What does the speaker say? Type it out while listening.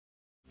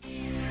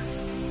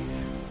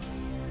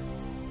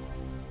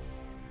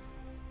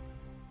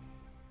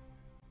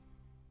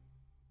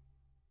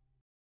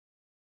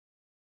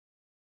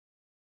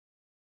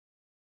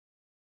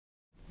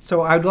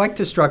So I'd like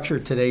to structure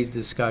today's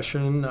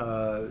discussion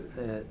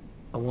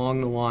along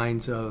the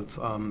lines of,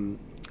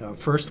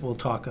 first we'll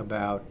talk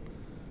about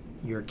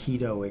your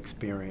KEDO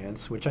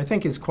experience, which I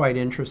think is quite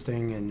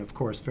interesting and, of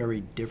course,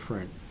 very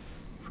different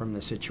from the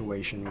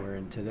situation we're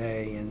in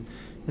today. And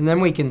then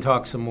we can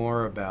talk some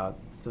more about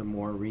the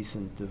more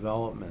recent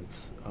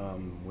developments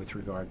with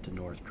regard to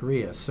North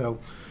Korea. So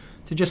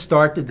to just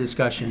start the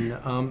discussion,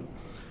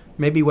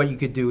 maybe what you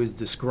could do is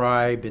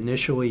describe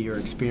initially your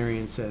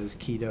experience as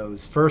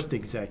KEDO's first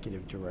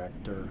executive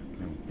director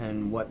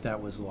and what that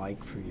was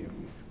like for you.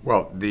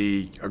 Well,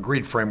 the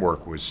agreed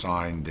framework was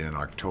signed in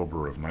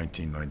October of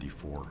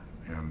 1994,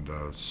 and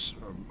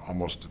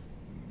almost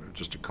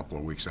just a couple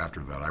of weeks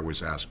after that, I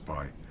was asked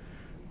by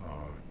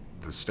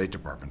the State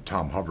Department,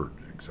 Tom Hubbard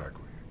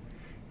exactly,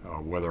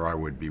 whether I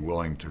would be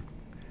willing to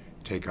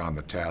take on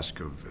the task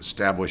of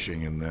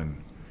establishing and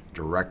then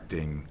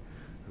directing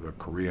the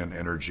Korean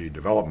Energy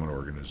Development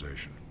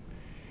Organization.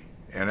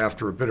 And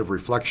after a bit of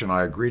reflection,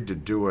 I agreed to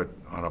do it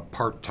on a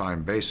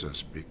part-time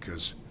basis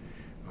because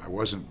I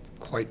wasn't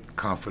quite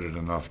confident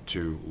enough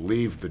to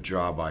leave the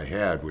job I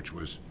had, which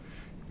was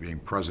being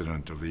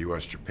president of the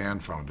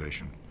U.S.-Japan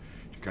Foundation,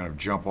 to kind of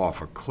jump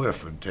off a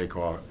cliff and take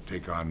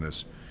on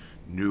this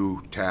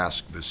new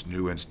task, this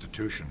new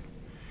institution.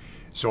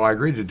 So I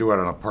agreed to do it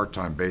on a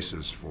part-time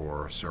basis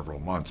for several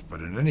months,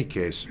 but in any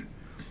case,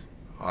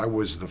 I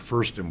was the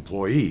first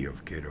employee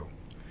of KEDO.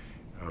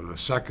 The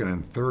second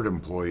and third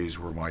employees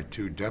were my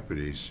two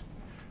deputies,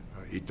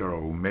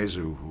 Itaro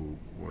Umezu, who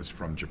was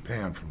from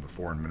Japan, from the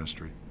Foreign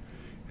Ministry,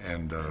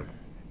 and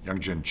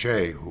Youngjin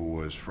Che, who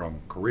was from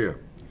Korea.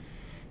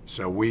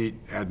 So we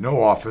had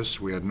no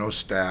office, we had no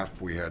staff,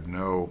 we had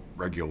no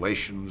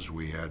regulations,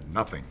 we had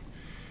nothing.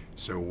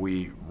 So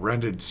we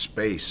rented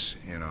space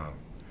in a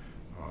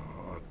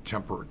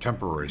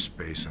temporary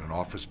space in an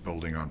office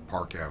building on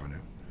Park Avenue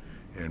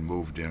and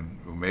moved in.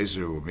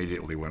 Umezu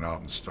immediately went out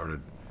and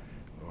started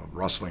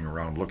rustling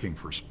around looking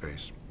for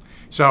space.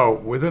 So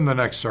within the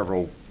next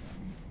several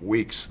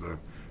weeks,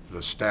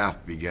 the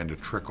staff began to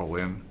trickle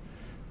in.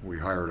 We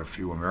hired a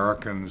few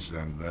Americans,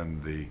 and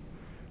then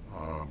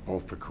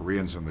both the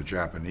Koreans and the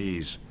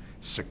Japanese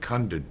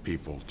seconded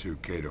people to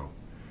KEDO,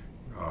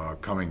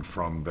 coming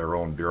from their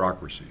own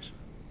bureaucracies.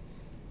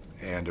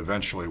 And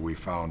eventually we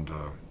found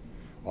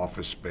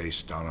office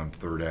space down on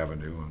 3rd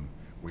Avenue, and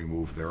we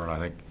moved there. And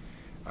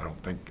I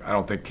don't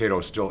think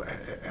KEDO still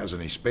has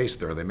any space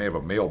there. They may have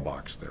a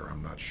mailbox there,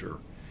 I'm not sure.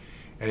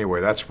 Anyway,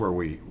 that's where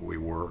we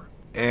were.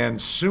 And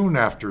soon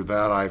after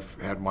that,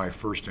 I've had my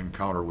first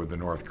encounter with the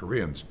North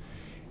Koreans.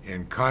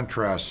 In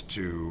contrast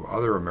to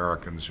other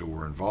Americans who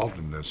were involved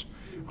in this,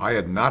 I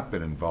had not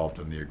been involved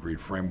in the agreed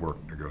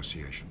framework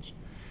negotiations.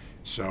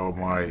 So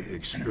my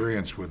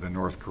experience with the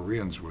North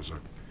Koreans was a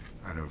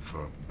kind of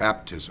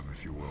baptism,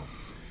 if you will.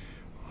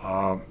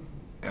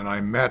 And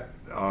I met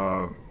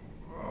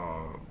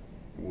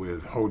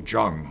with Ho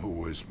Jung, who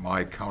was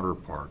my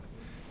counterpart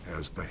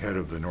as the head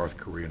of the North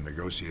Korean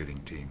negotiating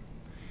team.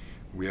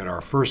 We had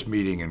our first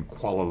meeting in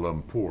Kuala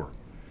Lumpur,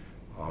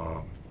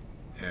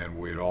 and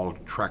we had all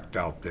trekked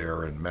out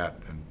there and met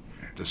and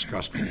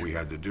discussed what we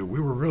had to do.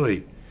 We were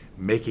really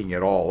making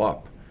it all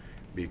up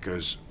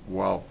because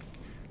while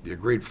the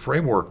agreed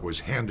framework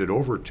was handed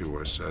over to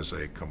us as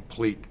a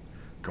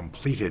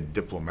completed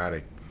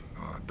diplomatic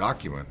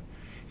document,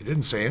 it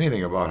didn't say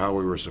anything about how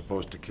we were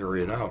supposed to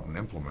carry it out and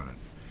implement it.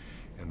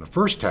 And the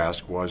first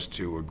task was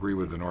to agree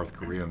with the North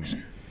Koreans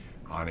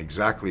on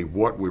exactly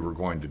what we were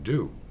going to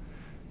do.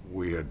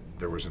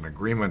 There was an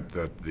agreement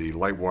that the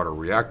light water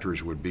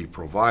reactors would be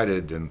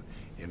provided, and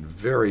in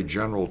very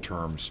general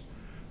terms,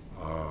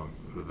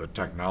 the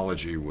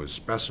technology was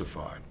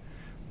specified.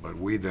 But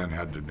we then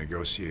had to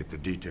negotiate the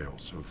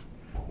details of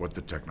what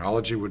the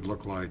technology would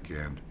look like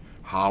and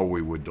how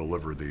we would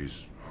deliver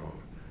these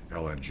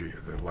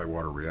LNG, the light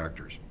water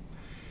reactors.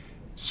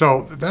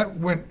 So that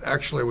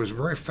it was a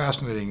very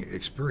fascinating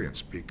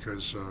experience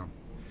because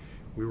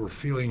we were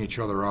feeling each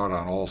other out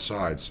on all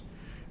sides.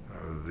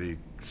 The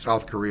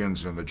South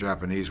Koreans and the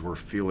Japanese were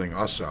feeling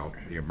us out,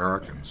 the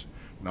Americans,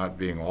 not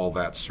being all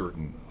that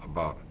certain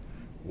about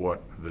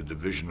what the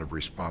division of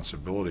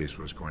responsibilities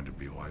was going to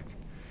be like.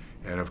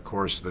 And of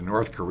course, the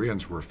North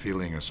Koreans were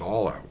feeling us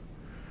all out.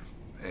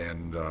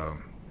 And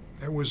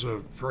it was a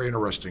very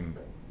interesting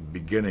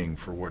beginning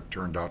for what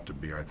turned out to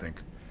be, I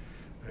think,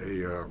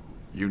 a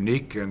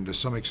unique and to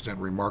some extent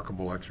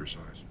remarkable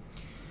exercise.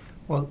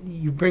 Well,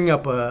 you bring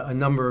up a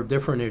number of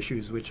different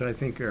issues which I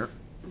think are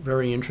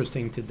very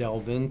interesting to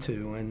delve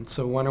into, and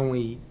so why don't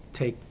we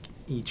take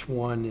each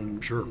one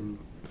and sure.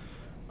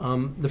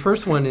 The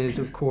first one is,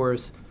 of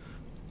course,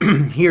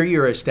 here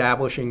you're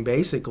establishing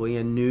basically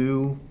a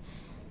new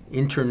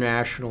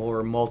international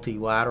or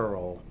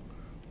multilateral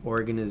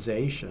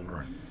organization.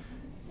 Right.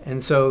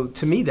 And so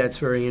to me that's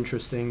very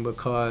interesting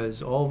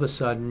because all of a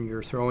sudden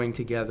you're throwing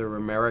together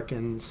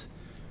Americans,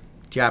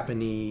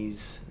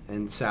 Japanese,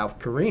 and South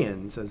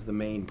Koreans as the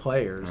main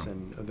players,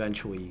 and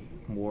eventually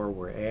more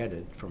were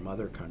added from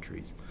other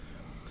countries.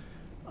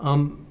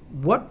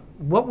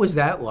 What was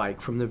that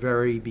like from the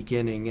very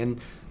beginning? And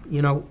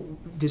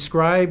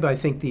describe, I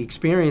think, the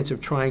experience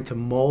of trying to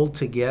mold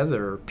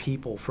together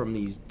people from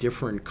these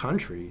different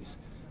countries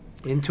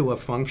into a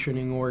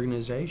functioning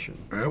organization.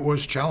 It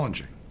was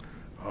challenging,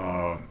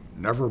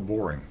 never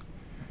boring.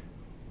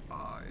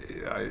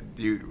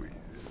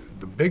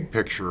 The big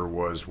picture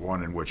was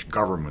one in which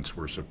governments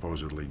were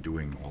supposedly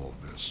doing all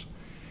of this.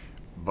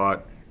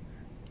 But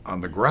on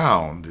the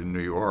ground in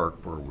New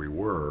York, where we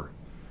were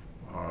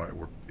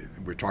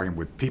talking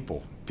with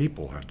people.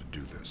 People had to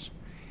do this.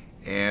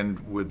 And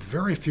with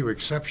very few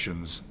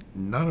exceptions,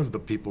 none of the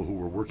people who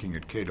were working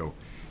at KEDO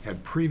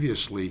had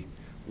previously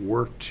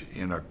worked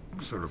in a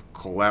sort of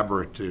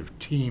collaborative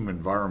team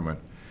environment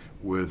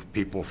with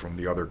people from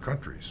the other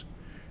countries.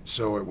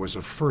 So it was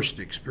a first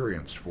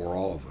experience for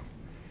all of them.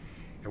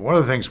 And one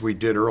of the things we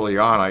did early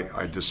on,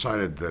 I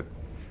decided that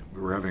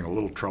we were having a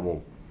little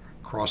trouble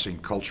crossing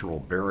cultural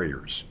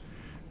barriers.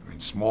 I mean,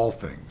 small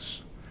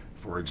things.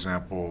 For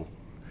example,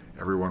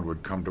 everyone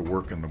would come to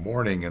work in the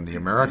morning, and the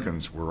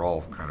Americans were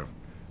all kind of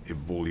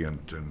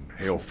ebullient and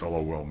hail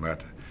fellow, well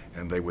met,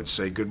 and they would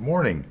say good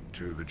morning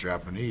to the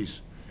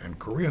Japanese and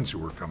Koreans who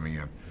were coming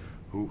in,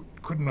 who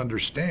couldn't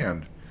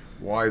understand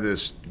why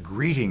this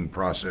greeting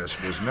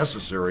process was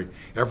necessary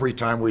every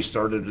time we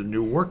started a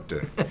new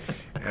workday.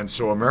 And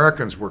so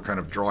Americans were kind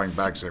of drawing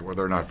back, saying, well,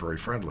 they're not very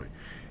friendly.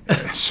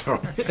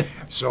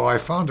 So I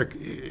found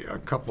a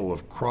couple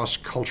of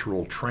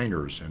cross-cultural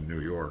trainers in New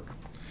York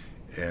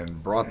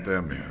and brought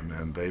them in,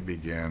 and they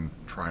began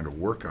trying to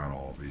work on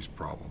all of these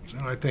problems.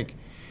 And I think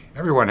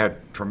everyone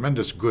had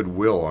tremendous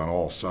goodwill on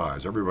all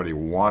sides. Everybody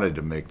wanted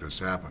to make this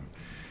happen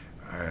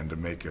and to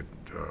make it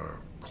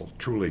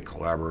truly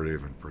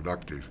collaborative and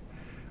productive.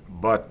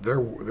 But there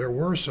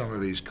were some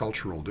of these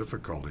cultural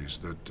difficulties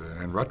that,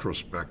 in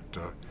retrospect,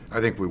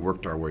 I think we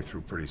worked our way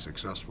through pretty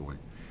successfully.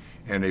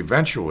 And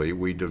eventually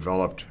we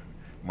developed,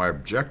 my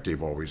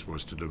objective always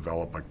was to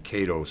develop a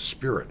KEDO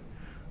spirit,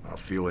 a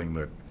feeling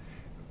that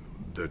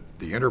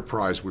the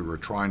enterprise we were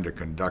trying to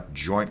conduct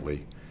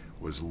jointly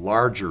was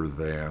larger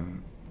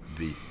than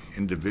the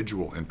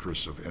individual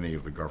interests of any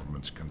of the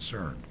governments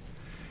concerned.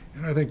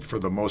 And I think for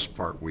the most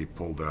part we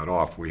pulled that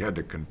off. We had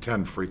to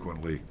contend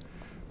frequently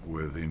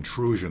with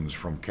intrusions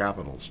from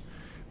capitals,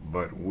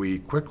 but we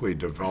quickly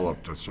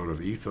developed a sort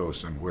of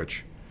ethos in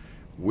which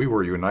we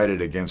were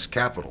united against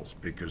capitals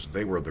because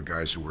they were the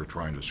guys who were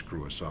trying to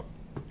screw us up.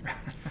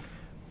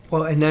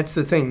 Well, and that's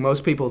the thing.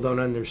 Most people don't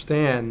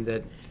understand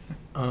that,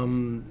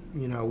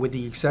 with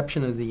the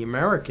exception of the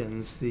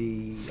Americans,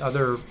 the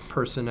other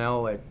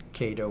personnel at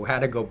KEDO had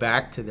to go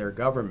back to their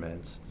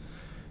governments.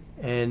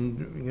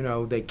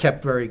 And, they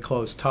kept very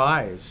close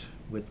ties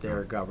with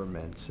their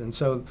governments. And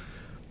so,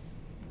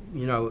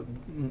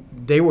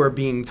 they were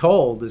being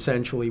told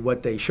essentially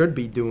what they should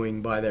be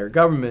doing by their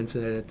governments,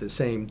 and at the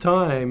same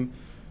time,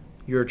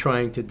 you're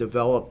trying to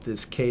develop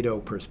this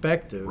KEDO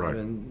perspective. Right.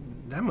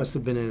 And that must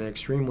have been an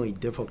extremely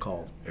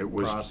difficult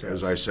process.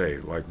 As I say,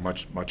 like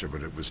much of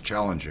it, it was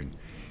challenging.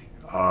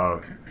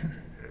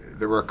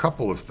 There were a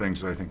couple of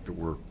things I think that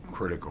were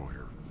critical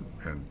here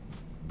and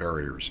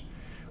barriers.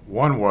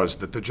 One was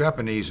that the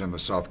Japanese and the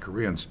South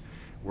Koreans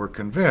were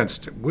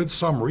convinced, with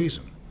some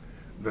reason,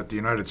 that the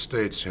United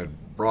States had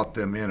brought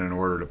them in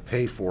order to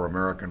pay for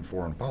American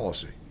foreign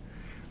policy.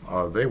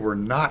 They were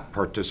not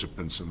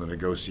participants in the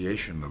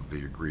negotiation of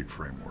the agreed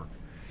framework.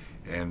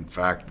 In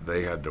fact,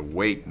 they had to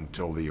wait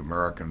until the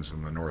Americans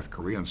and the North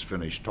Koreans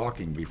finished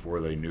talking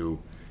before they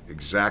knew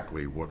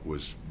exactly what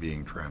was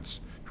being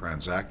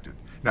transacted.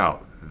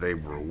 Now, they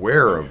were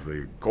aware of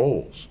the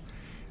goals,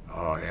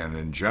 and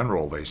in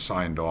general, they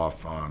signed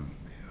off on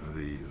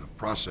the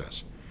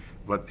process.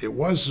 But it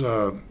was,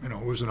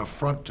 it was an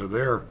affront to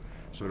their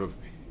sort of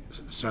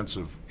sense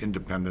of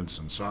independence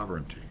and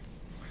sovereignty.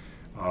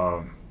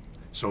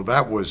 So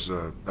that was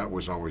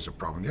always a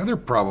problem. The other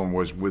problem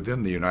was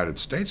within the United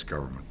States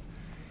government.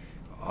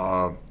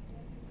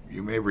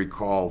 You may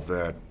recall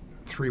that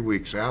 3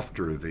 weeks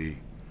after the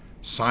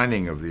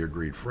signing of the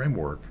agreed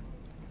framework,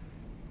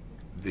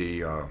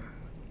 there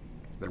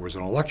was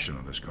an election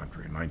in this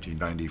country in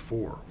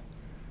 1994,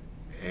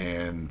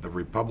 and the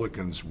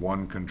Republicans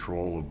won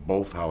control of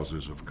both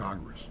houses of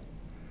Congress.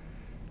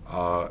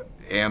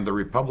 And the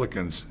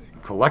Republicans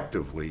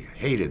collectively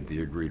hated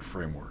the agreed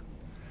framework.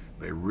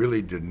 They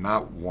really did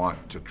not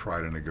want to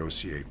try to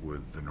negotiate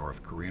with the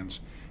North Koreans.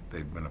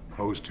 They'd been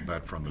opposed to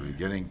that from the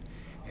beginning,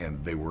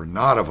 and they were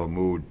not of a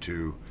mood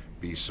to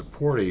be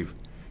supportive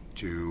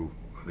to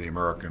the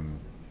American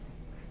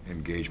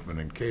engagement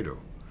in KEDO.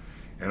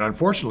 And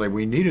unfortunately,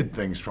 we needed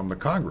things from the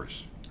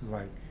Congress,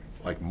 Right.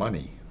 like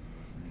money,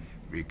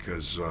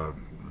 because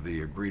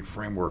the agreed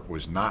framework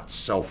was not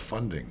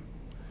self-funding.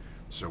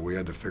 So we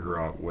had to figure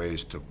out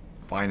ways to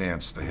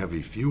finance the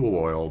heavy fuel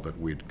oil that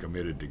we'd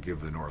committed to give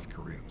the North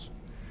Koreans.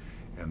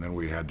 And then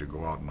we had to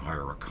go out and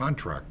hire a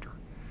contractor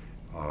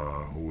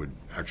who would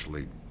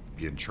actually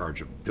be in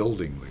charge of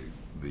building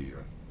the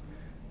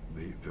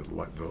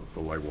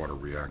light water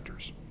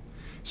reactors.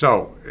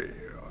 So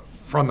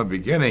from the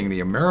beginning,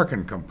 the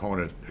American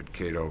component at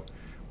KEDO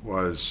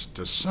was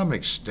to some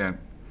extent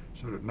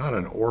sort of not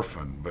an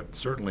orphan, but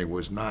certainly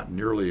was not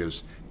nearly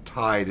as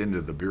tied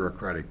into the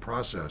bureaucratic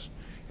process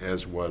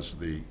as were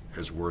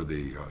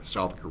the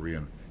South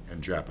Korean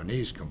and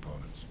Japanese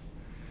components.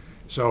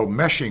 So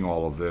meshing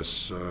all of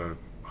this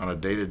on a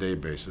day-to-day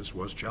basis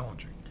was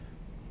challenging.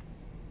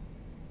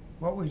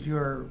 What was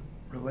your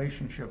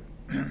relationship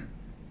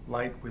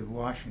like with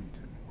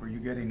Washington? Were you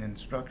getting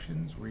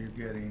instructions? Were you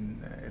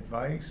getting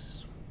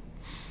advice?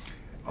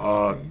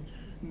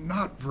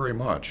 Not very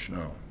much,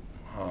 no.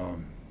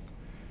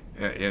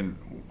 In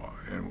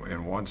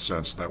one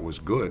sense, that was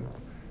good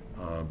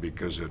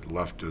because it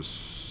left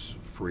us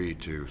free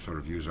to sort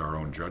of use our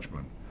own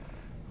judgment.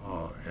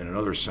 In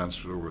another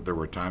sense, there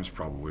were times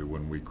probably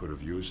when we could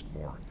have used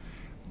more.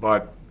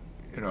 But,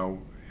 you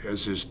know,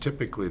 as is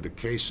typically the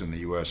case in the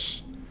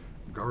U.S.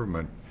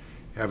 government,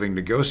 having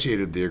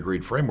negotiated the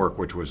agreed framework,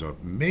 which was a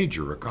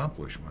major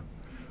accomplishment,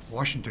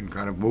 Washington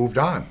kind of moved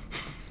on.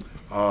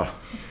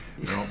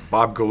 You know,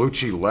 Bob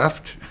Gallucci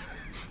left.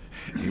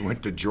 He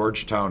went to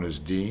Georgetown as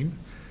dean.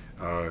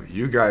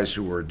 You guys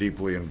who were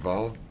deeply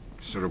involved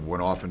sort of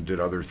went off and did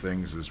other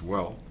things as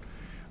well,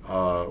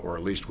 or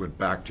at least went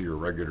back to your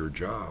regular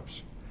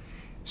jobs.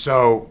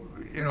 So,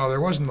 you know, there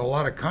wasn't a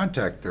lot of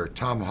contact there.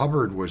 Tom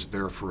Hubbard was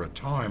there for a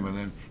time, and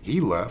then he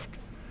left.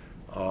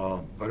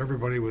 But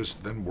everybody was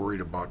then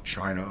worried about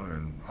China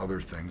and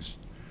other things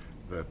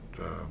that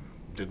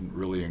didn't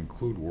really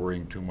include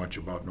worrying too much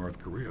about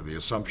North Korea. The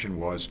assumption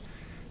was,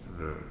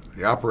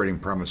 the operating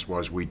premise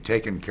was, we'd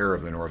taken care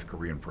of the North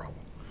Korean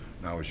problem.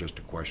 Now it's just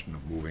a question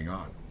of moving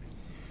on.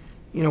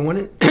 You know, one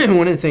of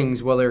the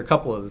things, well, there are a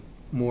couple of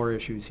more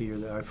issues here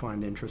that I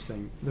find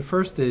interesting. The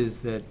first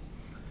is that,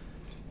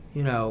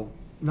 you know,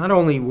 not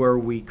only were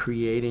we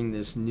creating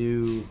this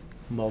new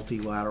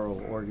multilateral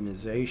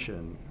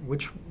organization,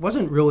 which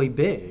wasn't really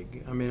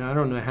big. I mean, I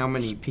don't know how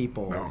many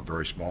people. No,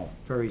 very small.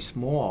 Very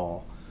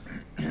small.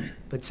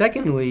 But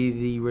secondly,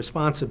 the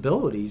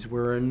responsibilities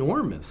were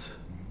enormous.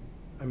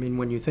 I mean,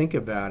 when you think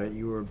about it,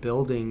 you were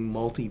building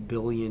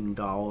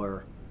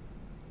multi-billion-dollar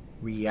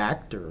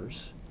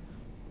reactors,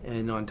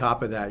 and on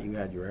top of that, you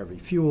had your heavy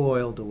fuel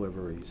oil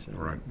deliveries. And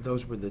right.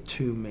 Those were the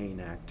two main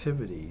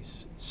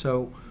activities.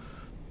 So,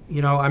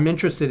 you know, I'm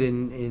interested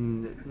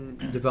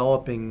in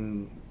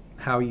developing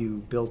how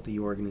you built the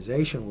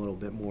organization a little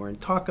bit more, and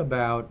talk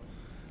about,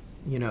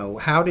 you know,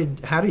 how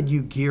did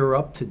you gear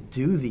up to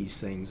do these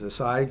things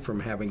aside from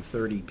having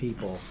 30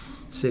 people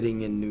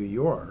sitting in New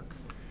York?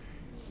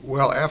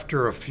 Well,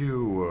 after a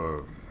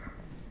few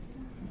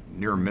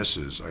near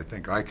misses, I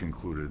think I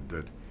concluded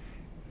that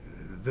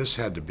this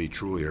had to be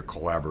truly a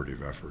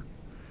collaborative effort.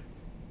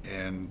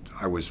 And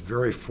I was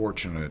very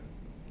fortunate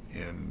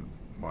in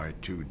my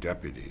two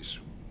deputies,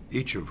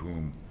 each of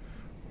whom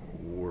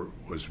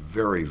was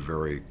very,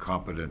 very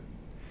competent,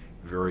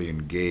 very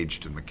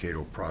engaged in the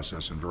KEDO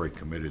process, and very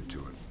committed to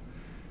it.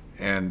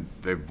 And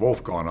they've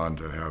both gone on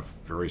to have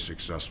very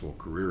successful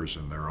careers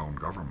in their own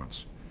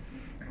governments.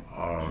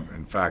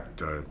 In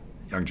fact,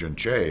 Young-Jin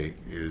Che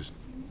is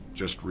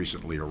just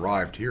recently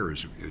arrived here,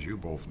 as you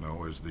both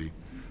know, as the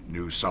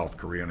new South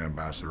Korean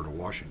ambassador to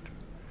Washington.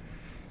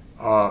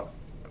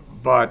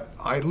 But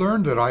I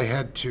learned that I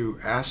had to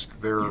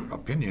ask their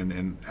opinion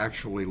and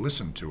actually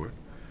listen to it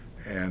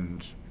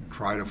and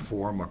try to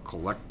form a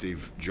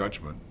collective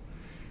judgment.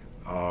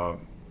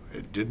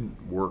 It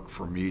didn't work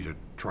for me to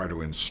try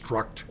to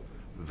instruct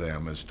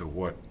them as to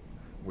what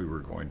we were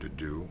going to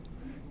do.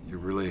 You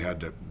really had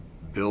to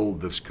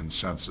build this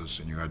consensus,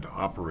 and you had to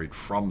operate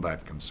from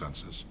that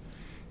consensus.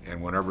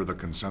 And whenever the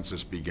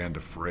consensus began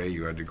to fray,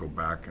 you had to go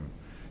back and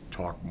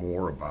talk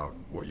more about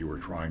what you were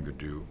trying to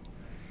do.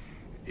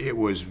 It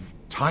was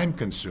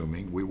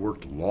time-consuming. We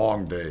worked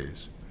long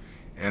days,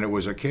 and it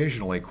was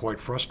occasionally quite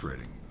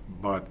frustrating.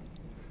 But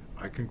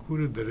I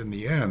concluded that in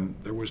the end,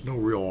 there was no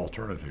real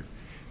alternative.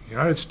 The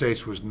United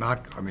States was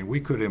not, I mean, we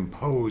could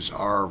impose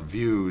our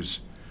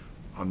views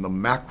on the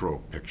macro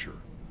picture,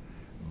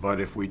 but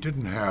if we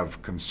didn't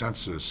have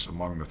consensus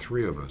among the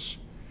three of us,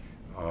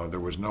 there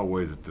was no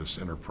way that this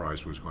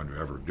enterprise was going to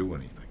ever do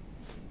anything.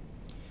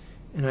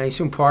 And I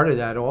assume part of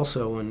that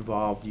also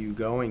involved you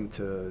going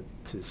to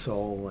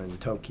Seoul and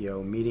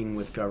Tokyo, meeting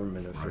with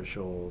government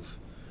officials,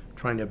 right,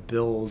 trying to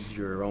build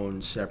your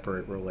own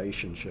separate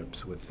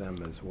relationships with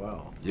them as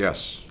well.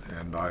 Yes,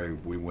 and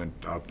we went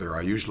out there.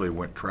 I usually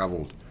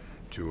traveled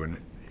to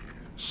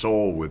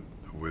Seoul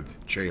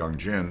with Che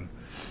Young-jin,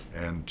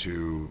 and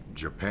to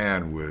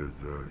Japan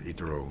with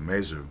Itaro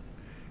Umezu,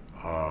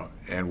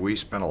 and we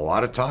spent a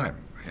lot of time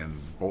in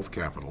both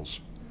capitals,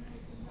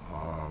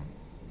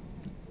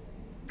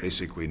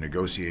 basically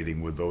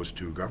negotiating with those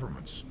two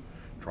governments,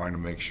 trying to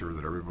make sure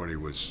that everybody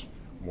was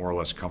more or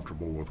less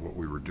comfortable with what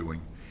we were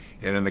doing.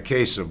 And in the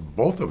case of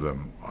both of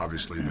them,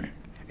 obviously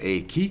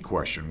a key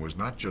question was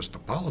not just the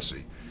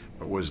policy,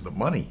 but was the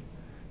money,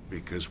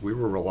 because we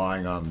were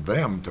relying on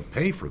them to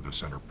pay for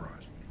this enterprise.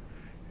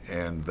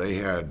 And they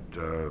had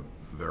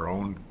their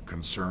own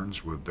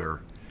concerns with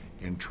their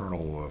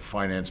internal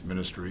finance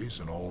ministries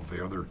and all of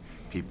the other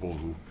people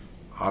who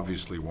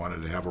obviously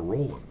wanted to have a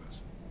role in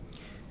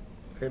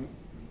this.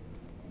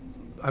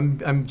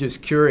 I'm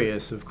just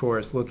curious, of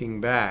course,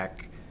 looking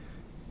back,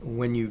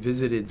 when you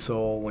visited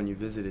Seoul, when you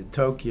visited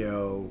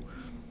Tokyo,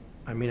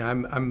 I mean,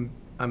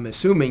 I'm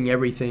assuming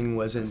everything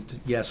wasn't,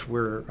 yes,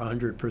 we're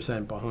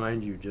 100%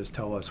 behind you, just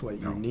tell us what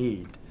you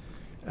need.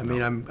 I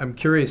mean, I'm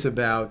curious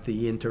about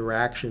the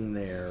interaction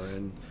there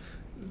and,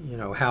 you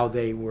know, how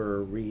they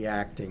were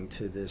reacting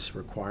to this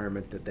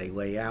requirement that they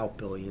lay out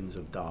billions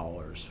of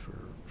dollars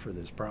for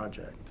this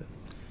project.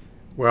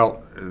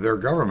 Well, their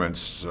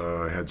governments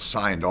had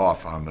signed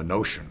off on the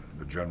notion,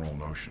 the general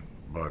notion,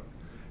 but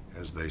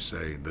as they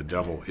say, the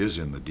devil is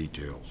in the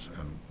details,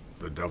 and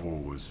the devil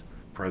was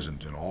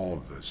present in all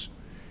of this,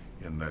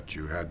 in that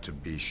you had to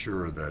be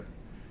sure that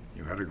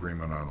you had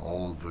agreement on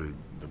all of the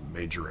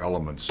major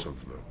elements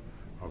of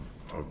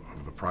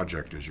the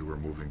project as you were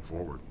moving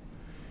forward.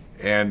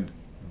 And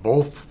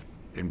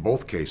in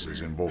both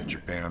cases, in both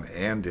Japan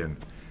and in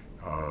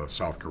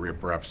South Korea,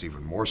 perhaps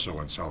even more so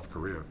in South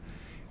Korea,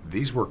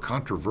 these were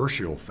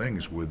controversial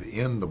things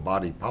within the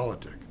body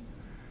politic.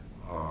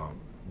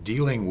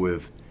 Dealing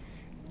with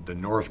the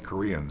North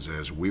Koreans,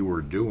 as we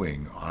were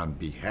doing on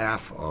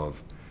behalf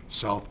of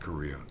South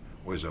Korea,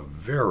 was a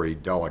very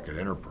delicate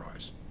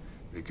enterprise,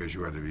 because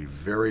you had to be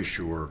very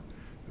sure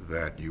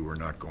that you were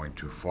not going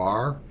too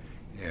far,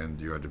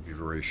 and you had to be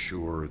very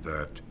sure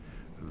that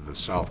the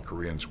South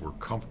Koreans were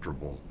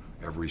comfortable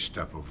every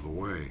step of the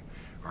way.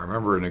 I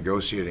remember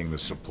negotiating the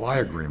supply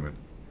agreement.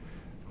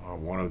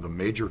 One of the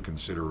major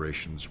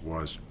considerations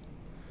was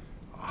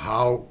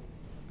how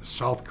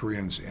South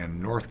Koreans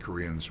and North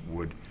Koreans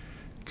would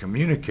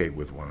communicate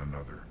with one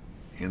another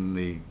in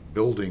the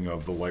building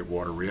of the light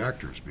water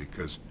reactors,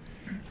 because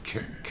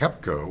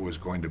KEPCO was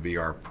going to be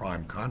our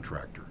prime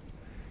contractor.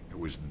 It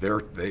was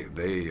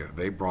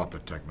they brought the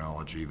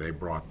technology, they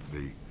brought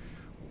the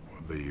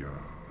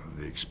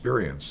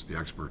experience, the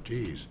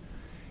expertise,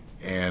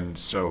 and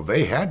so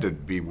they had to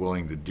be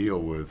willing to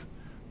deal with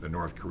the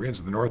North Koreans,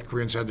 and the North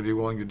Koreans had to be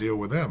willing to deal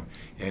with them.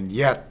 And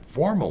yet,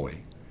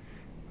 formally,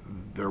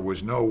 there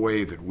was no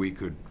way that we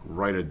could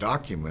write a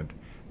document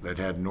that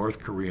had North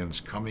Koreans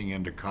coming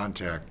into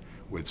contact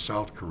with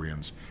South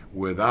Koreans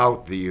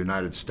without the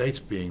United States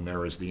being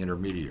there as the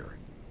intermediary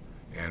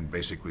and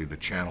basically the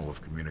channel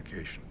of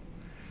communication.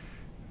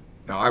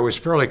 Now, I was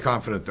fairly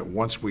confident that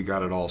once we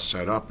got it all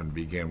set up and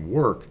began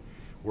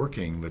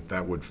working,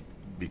 that would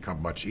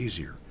become much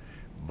easier.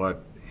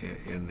 But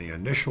in the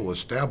initial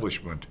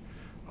establishment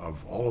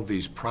of all of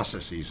these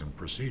processes and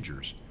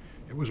procedures,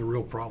 it was a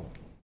real problem.